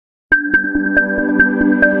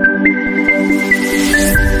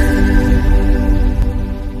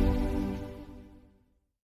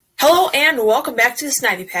welcome back to the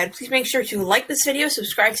Snivy Pad. Please make sure to like this video,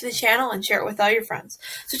 subscribe to the channel, and share it with all your friends.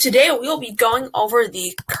 So today we will be going over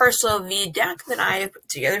the Cursola V deck that I have put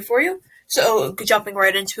together for you. So jumping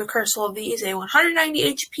right into it, Cursola V is a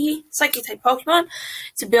 190 HP Psychic-type Pokemon.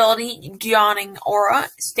 Its ability, Yawning Aura,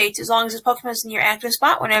 states as long as this Pokemon is in your active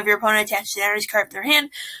spot, whenever your opponent attaches an energy card from their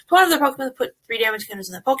hand, to one of their Pokemon, put 3 damage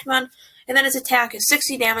counters on the Pokemon, and then its attack is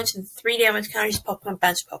 60 damage and 3 damage counters to Pokemon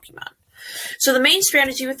bench Pokemon. So the main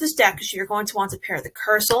strategy with this deck is you're going to want to pair the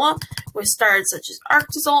Cursola with starters such as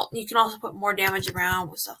Arctozolt. You can also put more damage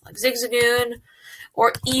around with stuff like Zigzagoon,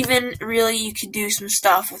 or even really you could do some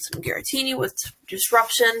stuff with some Giratina with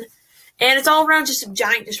Disruption. And it's all around just a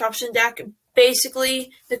giant Disruption deck.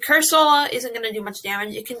 Basically, the Cursola isn't going to do much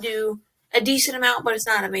damage. It can do a decent amount, but it's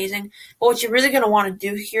not amazing. But what you're really going to want to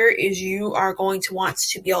do here is you are going to want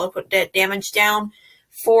to be able to put that damage down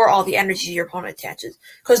for all the energy your opponent attaches.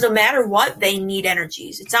 Because no matter what, they need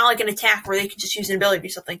energies. It's not like an attack where they can just use an ability to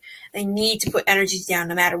do something. They need to put energies down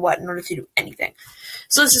no matter what in order to do anything.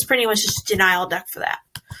 So this is pretty much just a denial deck for that.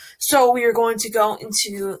 So we are going to go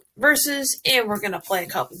into Versus, and we're going to play a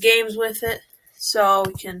couple games with it. So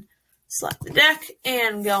we can select the deck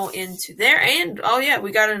and go into there. And, oh yeah,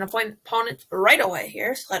 we got an opponent right away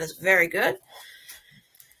here, so that is very good.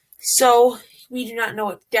 So we do not know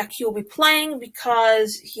what deck he will be playing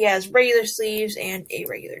because he has regular sleeves and a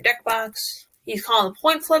regular deck box. He's calling a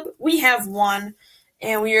point flip. We have one,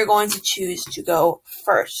 and we are going to choose to go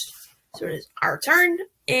first. So it is our turn,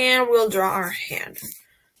 and we'll draw our hand.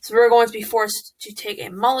 So we're going to be forced to take a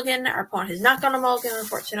mulligan. Our opponent has not gone a mulligan,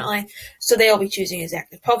 unfortunately, so they will be choosing his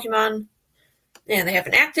active Pokemon. And they have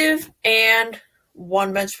an active and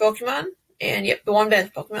one bench Pokemon. And yep, the one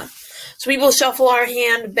bench Pokemon. So we will shuffle our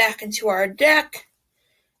hand back into our deck,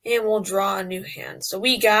 and we'll draw a new hand. So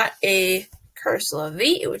we got a Cursola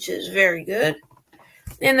V, which is very good.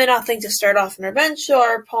 And then nothing to start off in our bench, so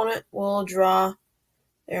our opponent will draw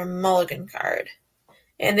their mulligan card.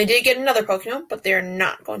 And they did get another Pokemon, but they're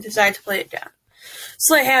not going to decide to play it down.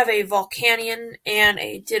 So I have a Volcanion and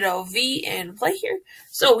a Ditto V in play here.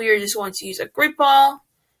 So we are just going to use a Great Ball,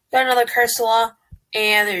 got another Cursola,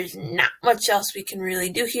 and there's not much else we can really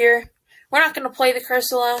do here. We're not going to play the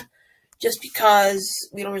Cursola just because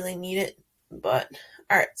we don't really need it. But,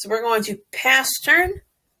 alright, so we're going to pass turn.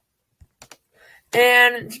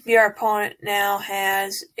 And our opponent now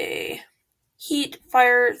has a Heat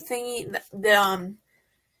Fire thingy, the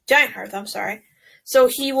Giant Hearth, I'm sorry. So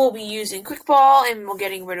he will be using Quick Ball, and we're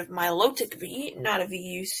getting rid of Milotic V, not a V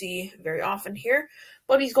you see very often here.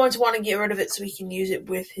 But he's going to want to get rid of it so he can use it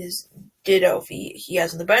with his Ditto V he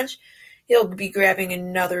has on the bench. He'll be grabbing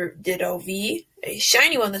another Ditto V, a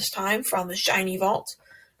shiny one this time from the Shiny Vault,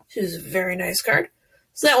 which is a very nice card.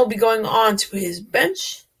 So that will be going on to his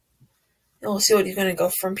bench. And we'll see what he's going to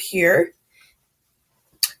go from here.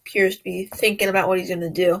 Appears to be thinking about what he's going to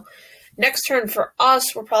do. Next turn for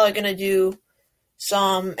us, we're probably going to do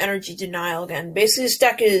some Energy Denial again. Basically, this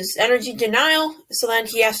deck is Energy Denial, so then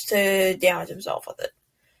he has to damage himself with it.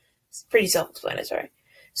 It's pretty self-explanatory.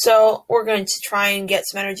 So we're going to try and get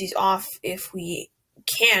some energies off if we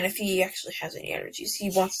can, if he actually has any energies he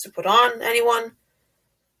wants to put on anyone.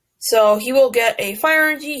 So he will get a Fire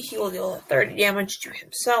Energy. He will deal 30 damage to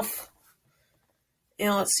himself.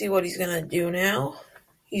 And let's see what he's going to do now.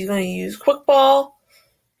 He's going to use Quick Ball.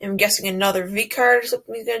 I'm guessing another V card or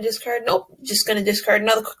something he's going to discard. Nope, just going to discard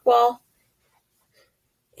another Quick Ball.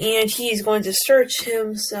 And he's going to search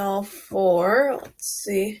himself for, let's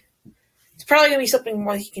see. It's probably going to be something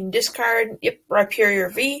more he can discard. Yep,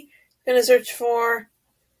 Rhyperior V. Going to search for.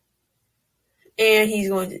 And he's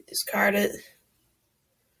going to discard it.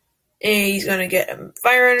 And he's going to get a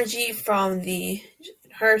Fire Energy from the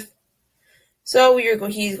Hearth. So he's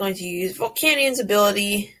going to use Volcanion's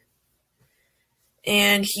ability.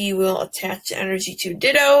 And he will attach energy to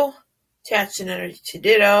Ditto, attach an energy to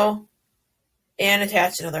Ditto, and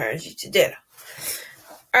attach another energy to Ditto.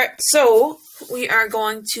 Alright, so we are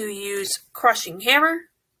going to use Crushing Hammer,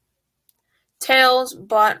 Tails,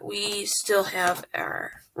 but we still have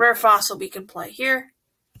our Rare Fossil we can play here.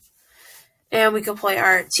 And we can play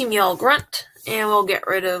our Team Yell Grunt, and we'll get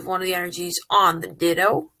rid of one of the energies on the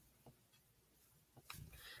Ditto.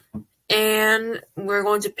 And we're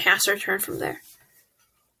going to pass our turn from there.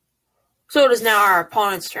 So it is now our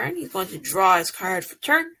opponent's turn. He's going to draw his card for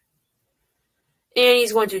turn. And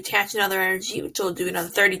he's going to attach another energy, which will do another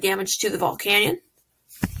 30 damage to the Volcanion.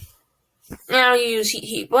 Now use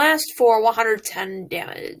Heat Blast for 110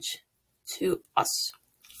 damage to us.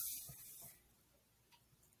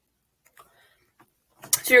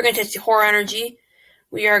 So you're going to attach the Horror Energy.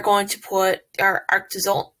 We are going to put our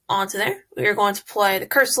Arctozolt onto there. We are going to play the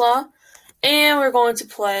Cursola. And we're going to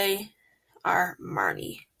play our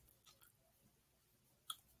Marnie.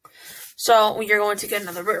 So we are going to get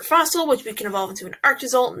another rare fossil, which we can evolve into an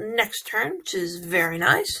Arctozolt next turn, which is very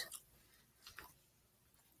nice.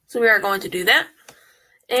 So we are going to do that.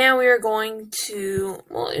 And we are going to,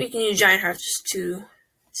 well, we can use Giant Heart just to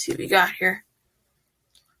see what we got here.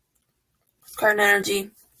 Card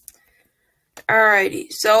energy. Alrighty,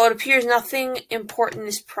 so it appears nothing important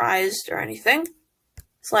is prized or anything.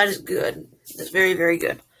 So that is good. That's very, very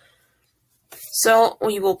good. So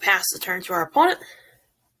we will pass the turn to our opponent.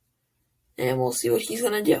 And we'll see what he's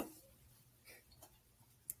going to do.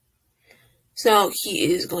 So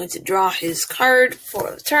he is going to draw his card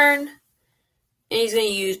for the turn. And he's going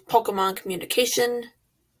to use Pokemon Communication.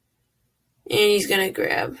 And he's going to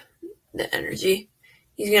grab the energy.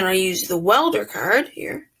 He's going to use the Welder card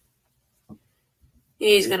here.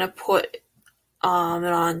 He's going to put it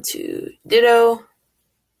onto Ditto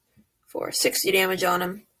for 60 damage on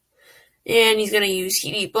him. And he's going to use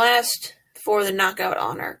Heat Blast for the knockout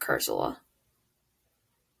on our Cursola.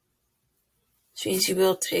 Which means he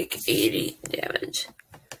will take 80 damage.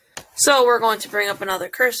 So we're going to bring up another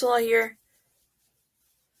Cursola here.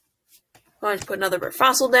 We're going to put another rare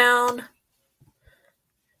fossil down.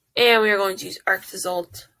 And we are going to use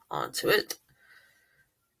Arctozolt onto it.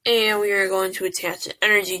 And we are going to attach an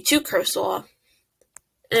energy to Cursola.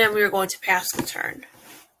 And we are going to pass the turn.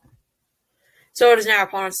 So it is now our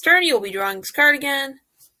opponent's turn. He will be drawing his card again.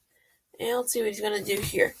 And let's see what he's going to do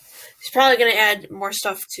here. He's probably going to add more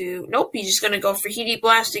stuff to... Nope, he's just going to go for Heat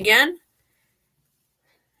Blast again.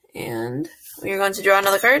 And we are going to draw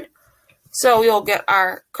another card. So we will get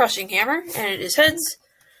our Crushing Hammer, and it is heads.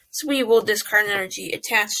 So we will discard an energy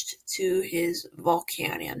attached to his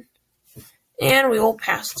Volcanion. And we will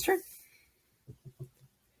pass the turn.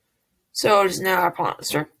 So it is now our opponent's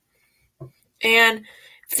turn. And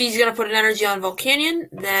if he's going to put an energy on Volcanion,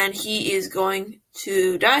 then he is going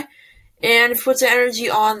to die. And if he puts an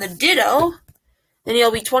energy on the Ditto, then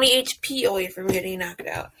he'll be 20 HP away from getting knocked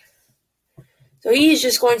out. So he's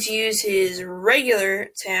just going to use his regular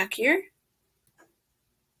attack here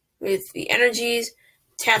with the energies,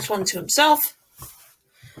 attach one to himself.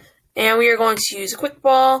 And we are going to use a Quick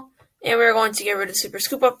Ball, and we are going to get rid of Super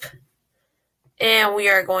Scoop Up. And we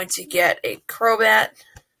are going to get a Crobat.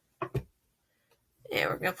 And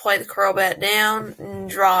we're going to play the Crobat down and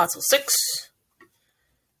draw until 6.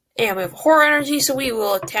 And we have Horror Energy, so we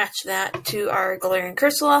will attach that to our Galarian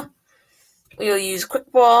Cursola. We will use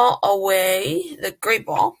Quick Ball away the Great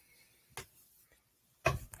Ball.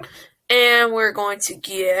 And we're going to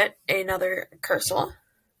get another Cursola.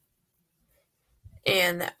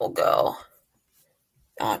 And that will go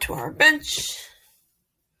onto our bench.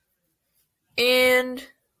 And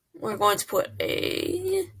we're going to put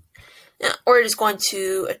a... We're just going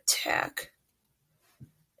to attack.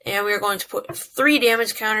 And we are going to put 3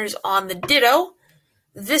 damage counters on the Ditto.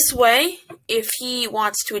 This way, if he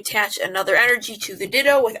wants to attach another energy to the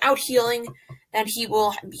Ditto without healing, then he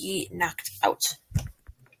will be knocked out.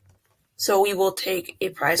 So we will take a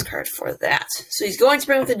prize card for that. So he's going to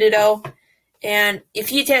bring up the Ditto, and if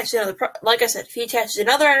he attaches another, like I said, if he attaches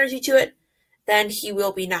another energy to it, then he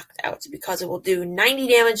will be knocked out because it will do 90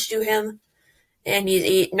 damage to him, and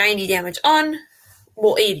he's 90 damage on,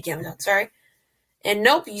 well, 80 damage on, sorry. And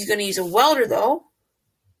nope, he's going to use a Welder, though,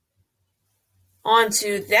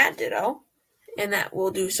 onto that Ditto. And that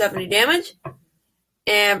will do 70 damage.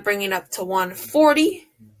 And bring it up to 140.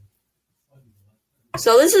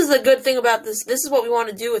 So this is the good thing about this. This is what we want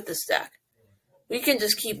to do with this deck. We can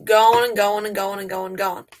just keep going and going and going and going and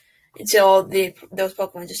going. Until those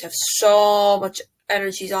Pokemon just have so much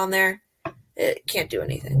energies on there. It can't do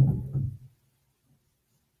anything.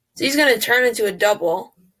 So he's going to turn into a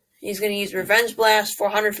double. He's going to use Revenge Blast for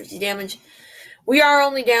 150 damage. We are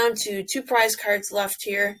only down to 2 prize cards left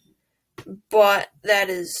here, but that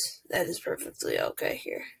is perfectly okay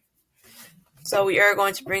here. So we are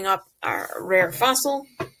going to bring up our rare fossil.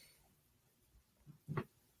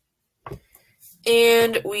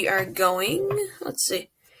 And we are going, let's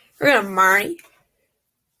see, we're going to Marnie.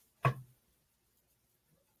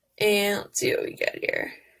 And let's see what we got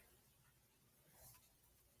here.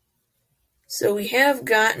 So we have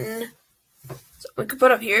gotten, so we could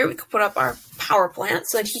put up here, we could put up our power plant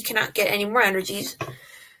so that he cannot get any more energies.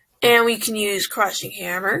 And we can use Crushing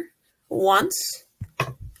Hammer once.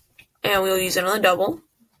 And we'll use another double.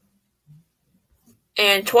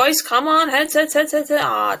 And twice, come on, heads.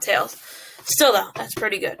 Ah, tails. Still though, that's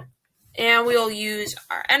pretty good. And we'll use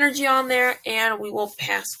our energy on there, and we will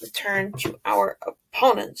pass the turn to our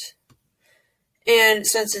opponent. And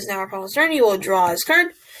since it's now our opponent's turn, he will draw his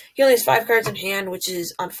card. He only has 5 cards in hand, which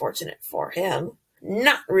is unfortunate for him.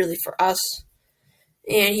 Not really for us.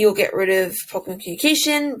 And he will get rid of Pokemon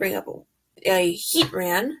Communication, bring up a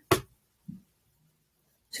Heatran.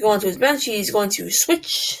 To go onto his bench, he's going to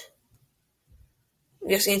switch. I'm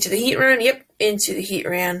guessing into the Heatran. Yep, into the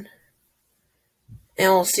Heatran.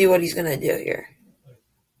 And we'll see what he's going to do here.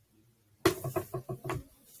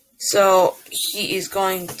 So, he is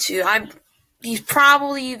going to... He's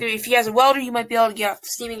probably either... If he has a Welder, he might be able to get off the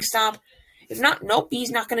Steaming Stomp. If not, nope,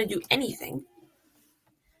 he's not going to do anything.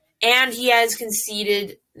 And he has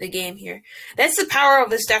conceded the game here. That's the power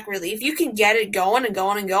of this deck, really. If you can get it going and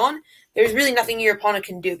going and going, there's really nothing your opponent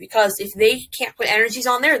can do. Because if they can't put energies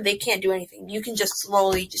on there, they can't do anything. You can just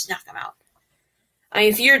slowly just knock them out.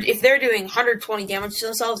 I mean, if they're doing 120 damage to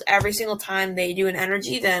themselves every single time they do an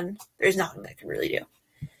energy, then there's nothing they can really do.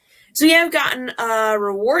 So we have gotten a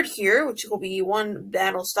reward here, which will be 1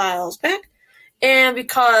 Battle Styles pack. And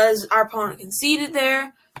because our opponent conceded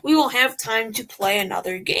there, we will have time to play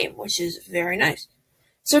another game, which is very nice.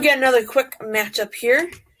 So again, another quick matchup here,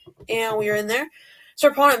 and we are in there. So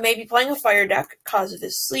our opponent may be playing a fire deck because of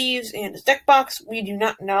his sleeves and his deck box. We do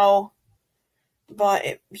not know,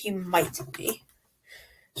 but he might be.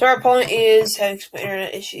 So our opponent is having some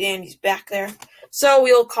internet issue, and he's back there. So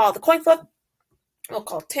we'll call the coin flip. We'll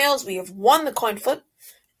call tails. We have won the coin flip,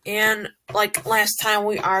 and like last time,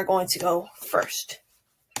 we are going to go first.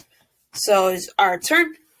 So it's our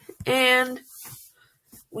turn, and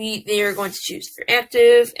they are going to choose their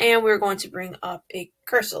active, and we're going to bring up a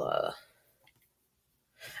Cursola.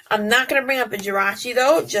 I'm not going to bring up a Jirachi,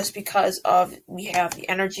 though, just because of we have the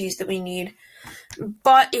energies that we need.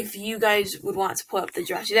 But if you guys would want to put up the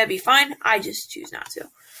Jirachi, that'd be fine. I just choose not to.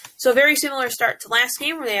 So very similar start to last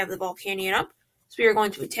game, where they have the Volcanion up. So we are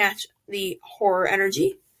going to attach the Horror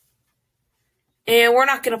Energy. And we're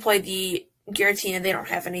not going to play the Giratina. They don't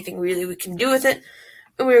have anything really we can do with it.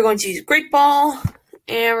 And we're going to use Great Ball.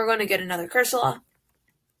 And we're going to get another Cursola.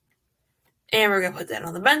 And we're going to put that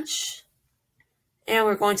on the bench. And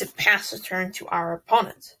we're going to pass the turn to our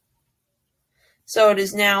opponent. So it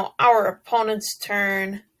is now our opponent's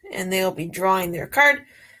turn. And they'll be drawing their card.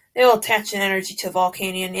 They will attach an energy to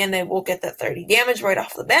Volcanion. And they will get that 30 damage right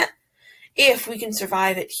off the bat. If we can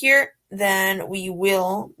survive it here, then we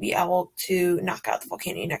will be able to knock out the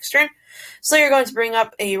Volcanion next turn. So you're going to bring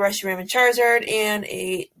up a Reshiram and Charizard and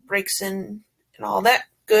a Braixen and all that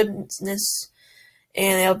goodness.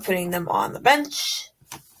 And they'll be putting them on the bench.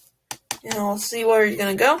 And we'll see where he's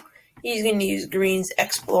going to go. He's going to use Green's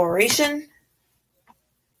Exploration.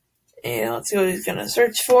 And let's see what he's going to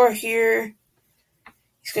search for here.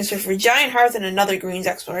 He's going to search for Giant Hearth and another Green's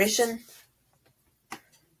Exploration.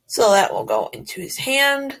 So that will go into his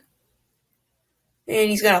hand. And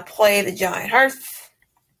he's going to play the Giant Hearth.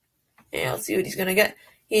 And let's see what he's going to get.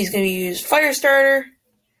 He's going to use Fire Starter.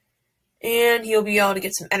 And he'll be able to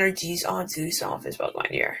get some energies onto some of his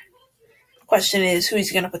Pokemon here. Question is, who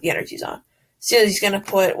he's going to put the energies on. So he's going to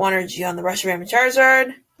put 1 energy on the Reshiram and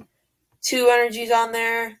Charizard. 2 energies on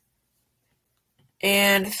there.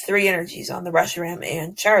 And 3 energies on the Reshiram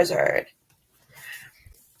and Charizard.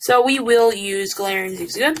 So we will use Galarian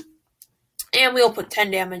Zigzagoon, and we'll put 10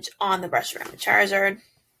 damage on the Reshiram and Charizard,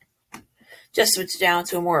 just so it's down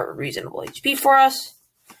to a more reasonable HP for us.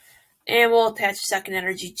 And we'll attach second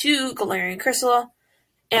energy to Galarian Cursola,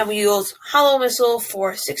 and we use Hollow Missile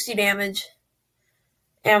for 60 damage,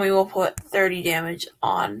 and we will put 30 damage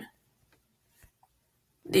on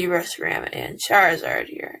the Reshiram and Charizard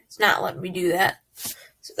here. It's not letting me do that.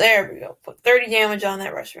 So there we go. Put 30 damage on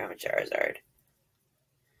that Reshiram and Charizard.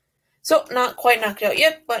 So, not quite knocked out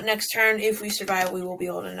yet, but next turn, if we survive, we will be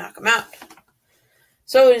able to knock him out.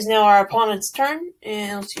 So, it is now our opponent's turn,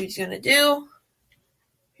 and let's see what he's going to do.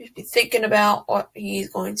 He's be thinking about what he's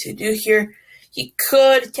going to do here. He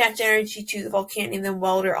could attach energy to the Volcanion and then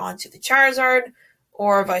welder onto the Charizard,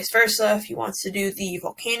 or vice versa if he wants to do the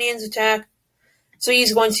Volcanion's attack. So,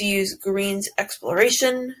 he's going to use Green's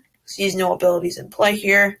Exploration, because he has no abilities in play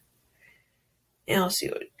here. And let's see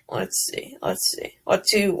what... Let's see.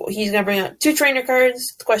 He's going to bring out 2 trainer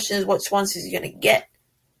cards. The question is, which ones is he going to get?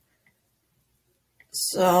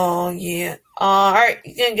 So, yeah. Alright,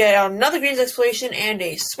 he's going to get out another Green's Exploration and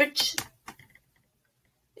a Switch.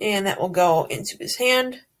 And that will go into his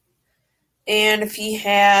hand. And if he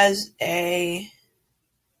has a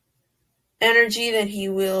energy, then he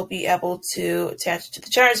will be able to attach it to the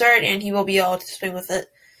Charizard, and he will be able to swing with it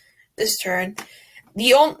this turn.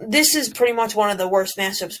 This is pretty much one of the worst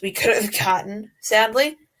matchups we could have gotten,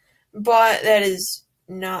 sadly. But that is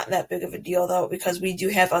not that big of a deal, though, because we do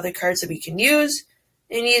have other cards that we can use.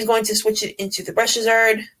 And he is going to switch it into the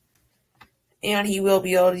Brushazard. And he will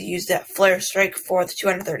be able to use that Flare Strike for the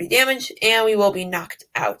 230 damage. And we will be knocked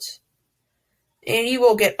out. And he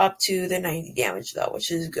will get up to the 90 damage, though,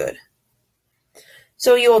 which is good.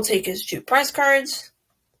 So he will take his 2 prize cards.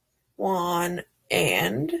 1,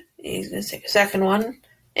 and he's going to take a second one.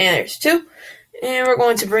 And there's 2. And we're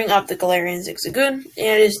going to bring up the Galarian Zigzagoon. And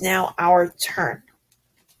it is now our turn.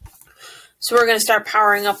 So we're going to start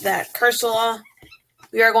powering up that Cursola.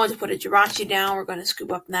 We are going to put a Jirachi down. We're going to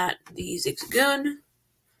scoop up the Zigzagoon.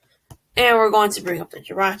 And we're going to bring up the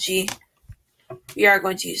Jirachi. We are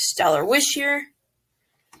going to use Stellar Wish here.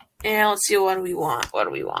 And let's see, what do we want? What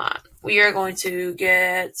do we want? We are going to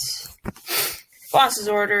get Boss's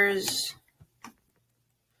Orders.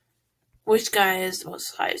 Which guy is the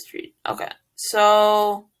most highest read? Okay,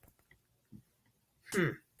 so...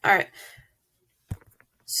 Alright.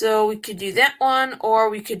 So we could do that one,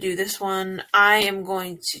 or we could do this one. I am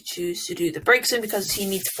going to choose to do the Breaks In because he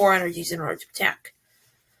needs 4 energies in order to attack.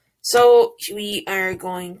 So we are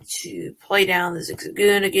going to play down the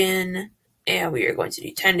Zigzagoon again. And we are going to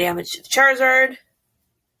do 10 damage to the Charizard.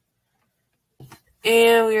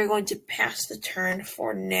 And we are going to pass the turn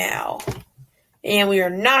for now. And we are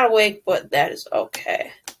not awake, but that is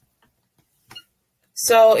okay.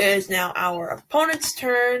 So it is now our opponent's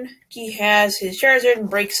turn. He has his Charizard and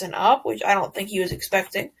breaks it up, which I don't think he was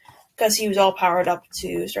expecting, because he was all powered up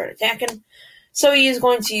to start attacking. So he is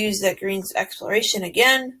going to use that Green's Exploration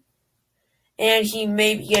again. And he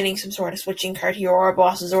may be getting some sort of switching card here or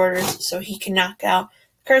Boss's Orders, so he can knock out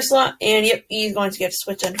Cursola. And yep, he's going to get a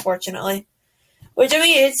switch, unfortunately. Which, I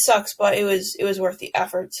mean, it sucks, but it was worth the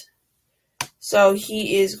effort. So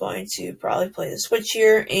he is going to probably play the switch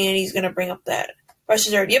here, and he's going to bring up that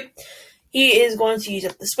Brushazard. Yep, he is going to use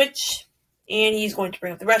up the switch, and he's going to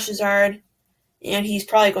bring up the Brushazard. And he's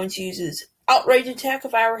probably going to use his Outrage attack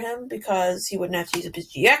if I were him, because he wouldn't have to use up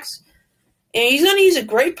his GX. And he's going to use a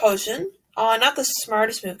Great Potion. Not the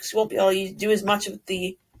smartest move, because he won't be able to do as much with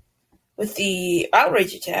the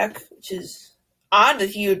Outrage attack, which is odd that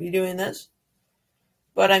he would be doing this.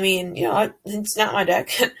 But, I mean, you know, it's not my deck.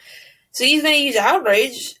 So he's going to use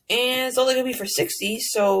Outrage, and it's only going to be for 60,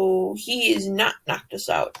 so he is not knocked us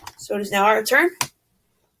out. So it is now our turn.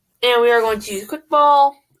 And we are going to use Quick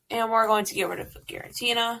Ball, and we're going to get rid of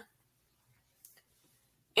Giratina.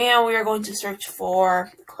 And we are going to search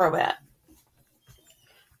for Crobat.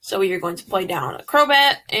 So we are going to play down a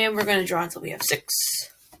Crobat, and we're going to draw until we have 6.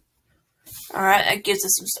 Alright, that gives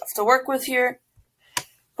us some stuff to work with here.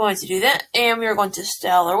 Going to do that, and we are going to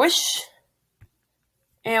Stellar Wish.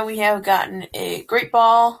 And we have gotten a Great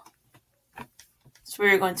Ball. So we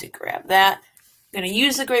are going to grab that. I'm going to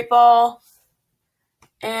use the Great Ball.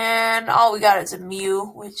 And all we got is a Mew,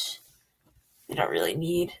 which we don't really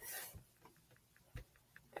need.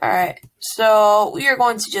 Alright, so we are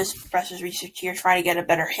going to just Professor's Research here, try to get a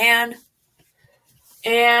better hand.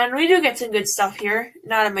 And we do get some good stuff here.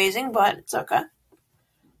 Not amazing, but it's okay.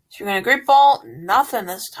 So we're going to Great Ball. Nothing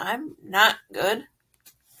this time. Not good.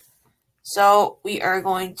 So we are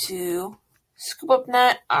going to scoop up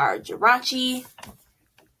our Jirachi.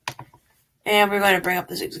 And we're going to bring up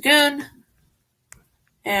the Zigzagoon.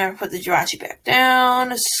 And put the Jirachi back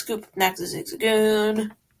down. Scoop up the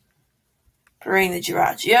Zigzagoon. Bring the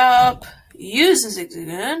Jirachi up. Use the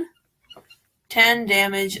Zigzagoon. 10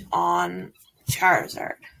 damage on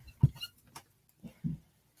Charizard.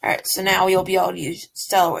 Alright, so now we'll be able to use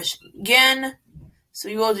Stellar Wish again. So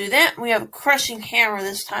we will do that. We have a Crushing Hammer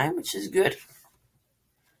this time, which is good.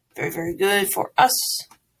 Very, very good for us.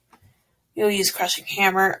 We'll use Crushing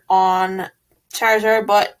Hammer on Charizard,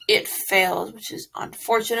 but it fails, which is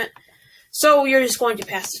unfortunate. So we are just going to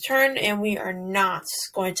pass the turn, and we are not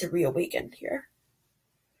going to reawaken here.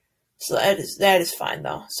 So that is fine,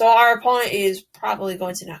 though. So our opponent is probably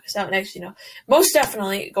going to knock us out. Next, you know, most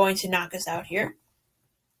definitely going to knock us out here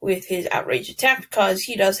with his Outrage attack, because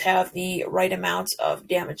he does have the right amount of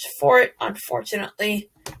damage for it, unfortunately.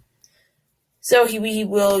 So we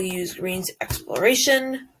will use Green's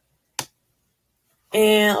Exploration.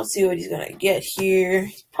 And let's see what he's going to get here.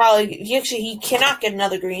 He cannot get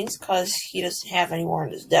another Greens because he doesn't have any more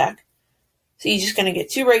in his deck. So he's just going to get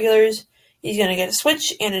 2 regulars. He's going to get a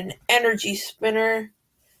Switch and an Energy Spinner.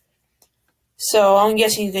 So I'm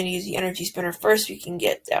guessing he's going to use the Energy Spinner first. We can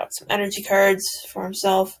get out some energy cards for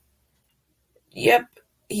himself. Yep,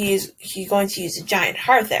 he's going to use a Giant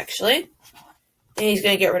Hearth, actually. And he's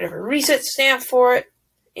going to get rid of a Reset Stamp for it.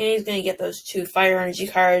 And he's going to get those 2 Fire Energy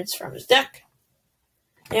cards from his deck.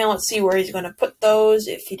 And let's see where he's going to put those,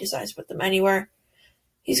 if he decides to put them anywhere.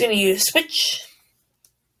 He's going to use Switch.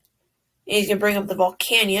 And he's going to bring up the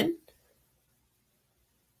Volcanion.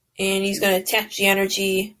 And he's going to attach the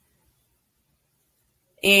energy.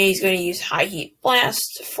 And he's going to use High Heat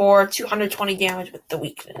Blast for 220 damage with the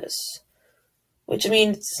weakness. Which, I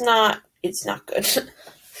mean, it's not good.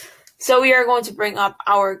 So we are going to bring up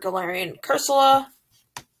our Galarian Cursola.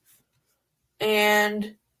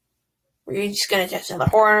 And we're just going to attach another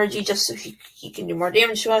Horror Energy just so he can do more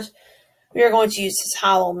damage to us. We are going to use his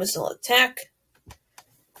Hollow Missile attack.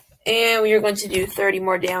 And we are going to do 30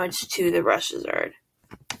 more damage to the Reshizard.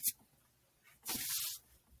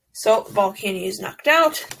 So, Volcania is knocked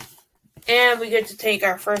out. And we get to take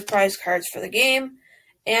our first prize cards for the game.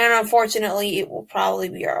 And unfortunately, it will probably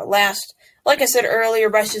be our last. Like I said earlier,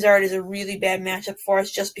 Reshizard is a really bad matchup for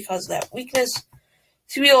us just because of that weakness.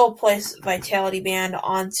 So we will place Vitality Band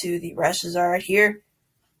onto the Reshizard here.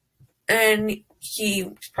 And he's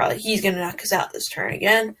going to knock us out this turn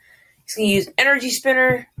again. He's going to use Energy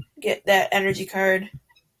Spinner, get that energy card.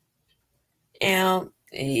 And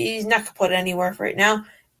he's not going to put it anywhere for right now.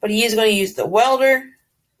 But he is going to use the Welder.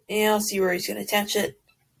 And I'll see where he's going to attach it.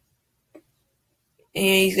 And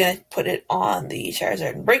he's going to put it on the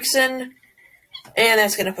Charizard and Braixen. And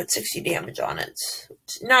that's going to put 60 damage on it.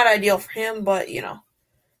 It's not ideal for him, but, you know,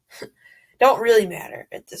 don't really matter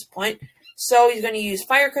at this point. So he's going to use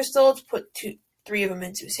Fire Crystal to put 3 of them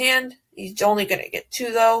into his hand. He's only going to get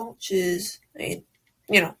 2, though, which is, you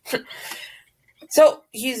know. So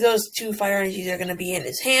those 2 Fire Energies are going to be in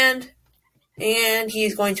his hand. And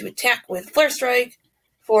he's going to attack with Flare Strike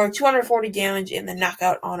for 240 damage and the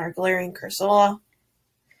knockout on our Galarian Cursola.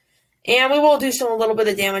 And we will do a little bit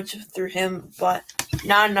of damage through him, but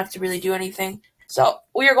not enough to really do anything. So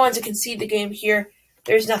we are going to concede the game here.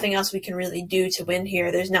 There's nothing else we can really do to win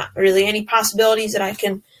here. There's not really any possibilities that I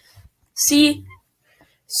can see.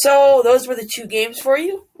 So those were the 2 games for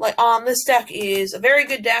you. This deck is a very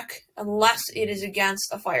good deck unless it is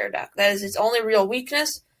against a fire deck. That is its only real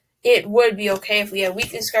weakness. It would be okay if we had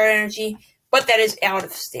weakness card energy, but that is out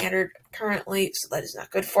of standard currently, so that is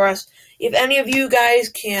not good for us. If any of you guys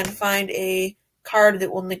can find a card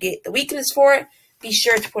that will negate the weakness for it, be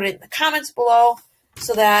sure to put it in the comments below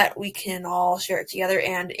so that we can all share it together.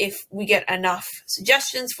 And if we get enough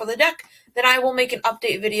suggestions for the deck, then I will make an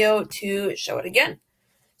update video to show it again.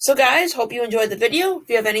 So guys, hope you enjoyed the video. If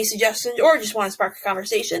you have any suggestions or just want to spark a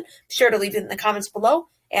conversation, be sure to leave it in the comments below.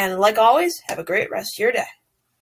 And like always, have a great rest of your day.